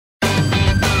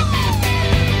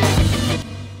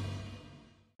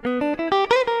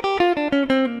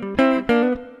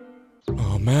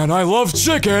And I love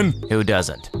chicken. Who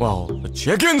doesn't? Well, the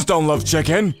chickens don't love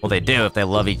chicken. Well, they do if they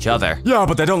love each other. Yeah,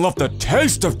 but they don't love the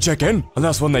taste of chicken.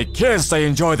 Unless when they kiss, they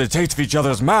enjoy the taste of each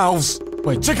other's mouths.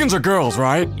 Wait, chickens are girls,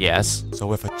 right? Yes.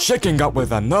 So if a chicken got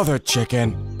with another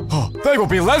chicken, oh, they will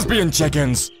be lesbian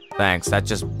chickens. Thanks, that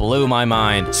just blew my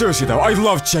mind. Seriously though, I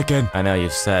love chicken. I know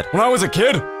you've said. When I was a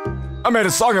kid, I made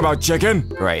a song about chicken.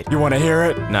 Great. You wanna hear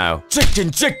it? No. Chicken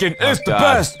is the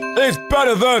best. It's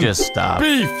better than Just stop.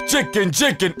 beef. Chicken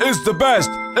is the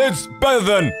best. It's better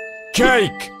than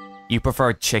cake. You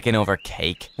prefer chicken over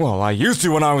cake? Well, I used to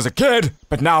when I was a kid,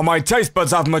 but now my taste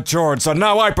buds have matured, so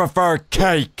now I prefer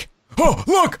cake. Oh,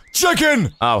 look!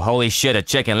 Chicken! Oh, holy shit, a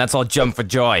chicken. Let's all jump for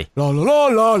joy. La la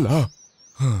la la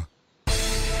la.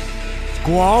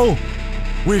 Squall,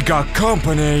 we got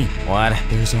company. What?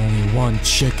 There's only one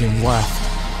chicken left,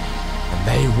 and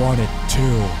they want it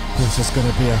too. This is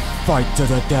gonna be a fight to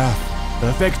the death.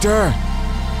 The victor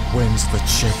wins the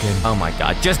chicken. Oh my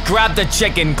god, just grab the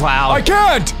chicken, Cloud! I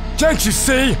can't! Can't you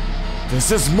see?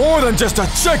 This is more than just a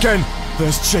chicken.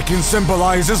 This chicken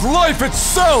symbolizes life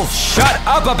itself. Shut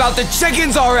up about the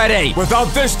chickens already!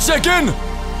 Without this chicken,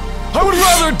 I would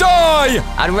rather die!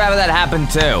 I'd rather that happen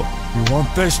too. You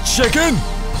want this chicken?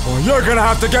 Well, you're gonna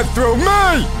have to get through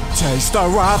me! Taste the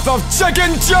wrath of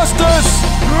chicken justice!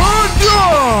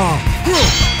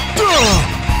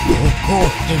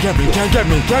 Can't get me, can't get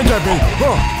me, can't get me!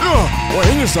 What,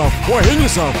 hitting yourself? What, hitting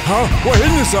yourself? Huh? What,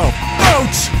 hitting yourself?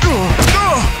 Ouch!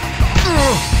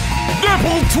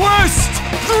 Nipple twist!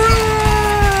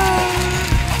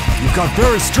 You've got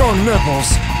very strong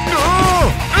nipples.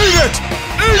 Eat it!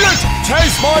 Eat it!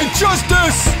 Taste my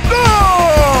justice!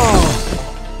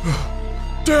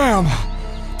 Damn!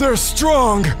 They're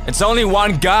strong! It's only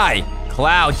one guy.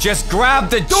 Cloud, just grab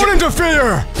the Don't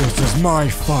interfere! This is my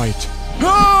fight.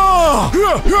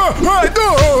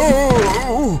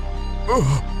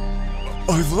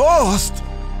 I've lost!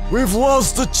 We've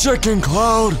lost the chicken,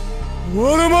 Cloud!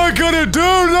 What am I gonna do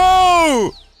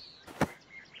now?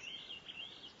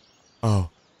 Oh.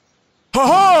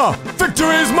 Haha!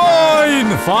 Victory is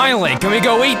mine! Finally, can we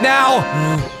go eat now?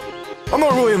 I'm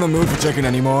not really in the mood for chicken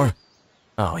anymore.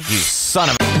 Oh, you son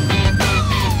of a...